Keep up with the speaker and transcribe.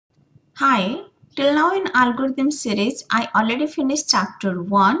Hi, till now in algorithm series, I already finished chapter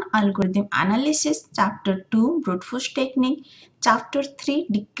 1 algorithm analysis, chapter 2 brute force technique, chapter 3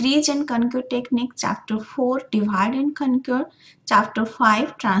 decrease and conquer technique, chapter 4 divide and conquer, chapter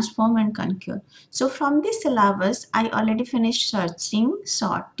 5 transform and conquer. So from this syllabus, I already finished searching,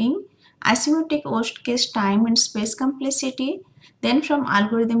 sorting, asymmetric worst case time and space complexity, then from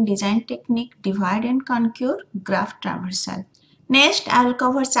algorithm design technique, divide and conquer, graph traversal. Next, I will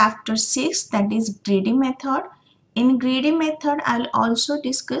cover chapter 6, that is greedy method. In greedy method, I will also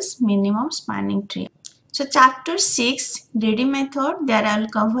discuss minimum spanning tree. So chapter 6, greedy method, there I will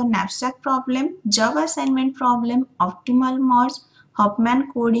cover knapsack problem, job assignment problem, optimal merge,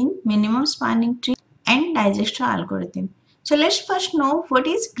 Huffman coding, minimum spanning tree, and digester algorithm. So let's first know what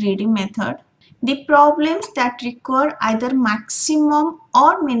is greedy method. The problems that require either maximum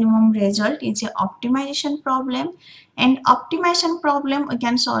or minimum result is a optimization problem, and optimization problem we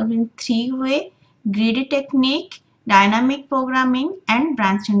can solve in three way: greedy technique, dynamic programming, and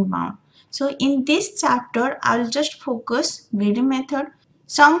branch and bound. So in this chapter I will just focus greedy method.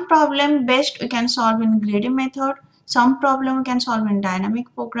 Some problem best we can solve in greedy method, some problem we can solve in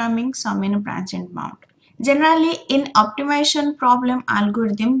dynamic programming, some in branch and bound. Generally, in optimization problem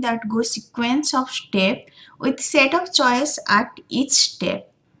algorithm that go sequence of step with set of choice at each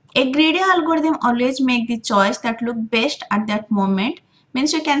step. A greedy algorithm always make the choice that look best at that moment.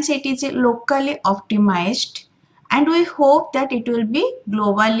 Means you can say it is a locally optimized, and we hope that it will be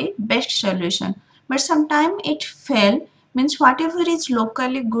globally best solution. But sometimes it fail, means whatever is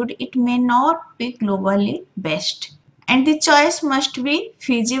locally good it may not be globally best, and the choice must be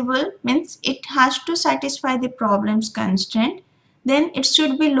feasible, means it has to satisfy the problem's constraint. Then it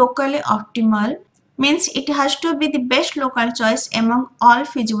should be locally optimal, means it has to be the best local choice among all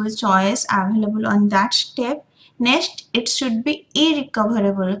feasible choice available on that step. Next, it should be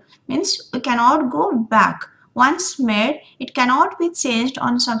irrecoverable, means we cannot go back. Once made, it cannot be changed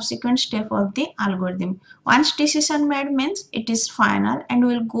on subsequent step of the algorithm. Once decision made means it is final and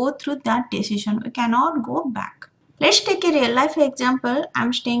we will go through that decision. We cannot go back. Let's take a real life example.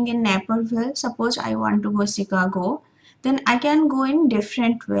 I'm staying in Naperville. Suppose I want to go Chicago. Then I can go in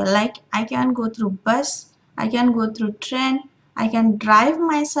different way. Like I can go through bus, I can go through train, I can drive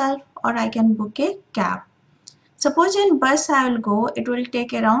myself, or I can book a cab. Suppose in bus I will go, it will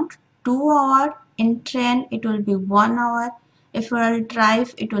take around 2 hours. In train it will be 1 hour. If I will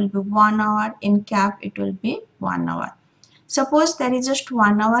drive it will be 1 hour. In cab it will be 1 hour. Suppose there is just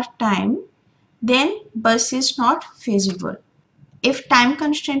 1 hour time, then bus is not feasible. If time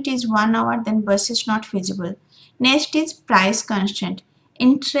constraint is 1 hour, then bus is not feasible. Next is price constraint.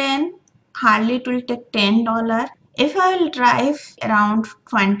 In train, hardly it will take $10. If I will drive, around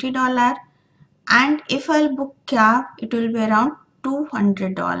 $20, and if I will book cab, it will be around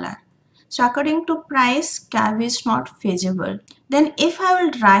 $200. So according to price, cab is not feasible. Then if I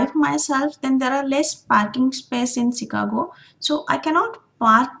will drive myself, then there are less parking space in Chicago, so I cannot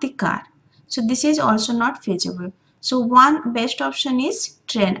park the car. So this is also not feasible. So one best option is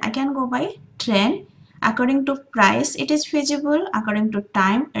train. I can go by train. According to price, it is feasible. According to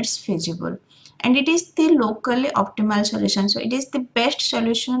time, it's feasible. And it is the locally optimal solution. So it is the best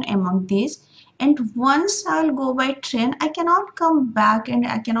solution among these. And once I'll go by train, I cannot come back and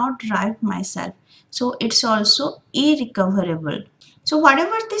I cannot drive myself. So it's also irrecoverable. So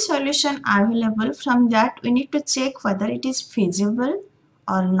whatever the solution available, from that we need to check whether it is feasible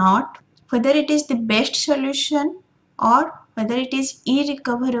or not, whether it is the best solution, or whether it is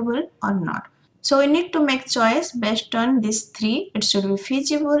irrecoverable or not. So we need to make choice based on these three. It should be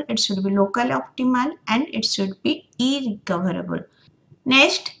feasible, it should be locally optimal, and it should be irrecoverable.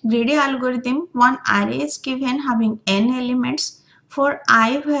 Next, greedy algorithm. One array is given having n elements. For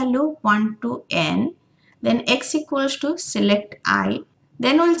I value 1 to n, then x equals to select I.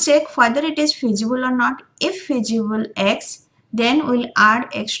 Then we'll check whether it is feasible or not. If feasible x, then we'll add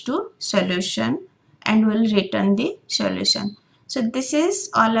x to solution and we'll return the solution. So this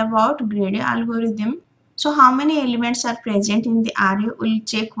is all about greedy algorithm. So how many elements are present in the array? We'll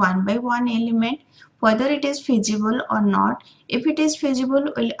check one by one element whether it is feasible or not. If it is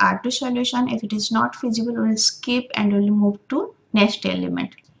feasible, we'll add to solution. If it is not feasible, we'll skip and we'll move to next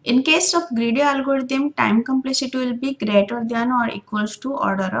element. In case of greedy algorithm, time complexity will be greater than or equals to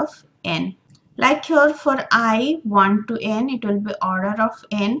order of n. Like here for I 1 to n, it will be order of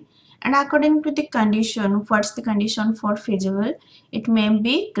n, and according to the condition, what's the condition for feasible, it may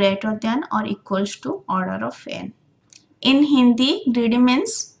be greater than or equals to order of n. In Hindi, greedy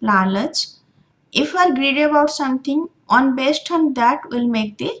means lalach. If we are greedy about something, on based on that we'll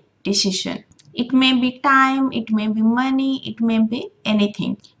make the decision. It may be time, it may be money, it may be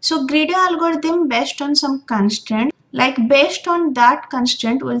anything. So greedy algorithm based on some constraint, like based on that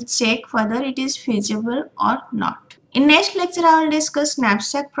constraint we'll check whether it is feasible or not. In next lecture I will discuss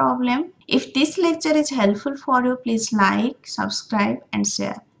knapsack problem. If this lecture is helpful for you, please like, subscribe and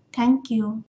share. Thank you.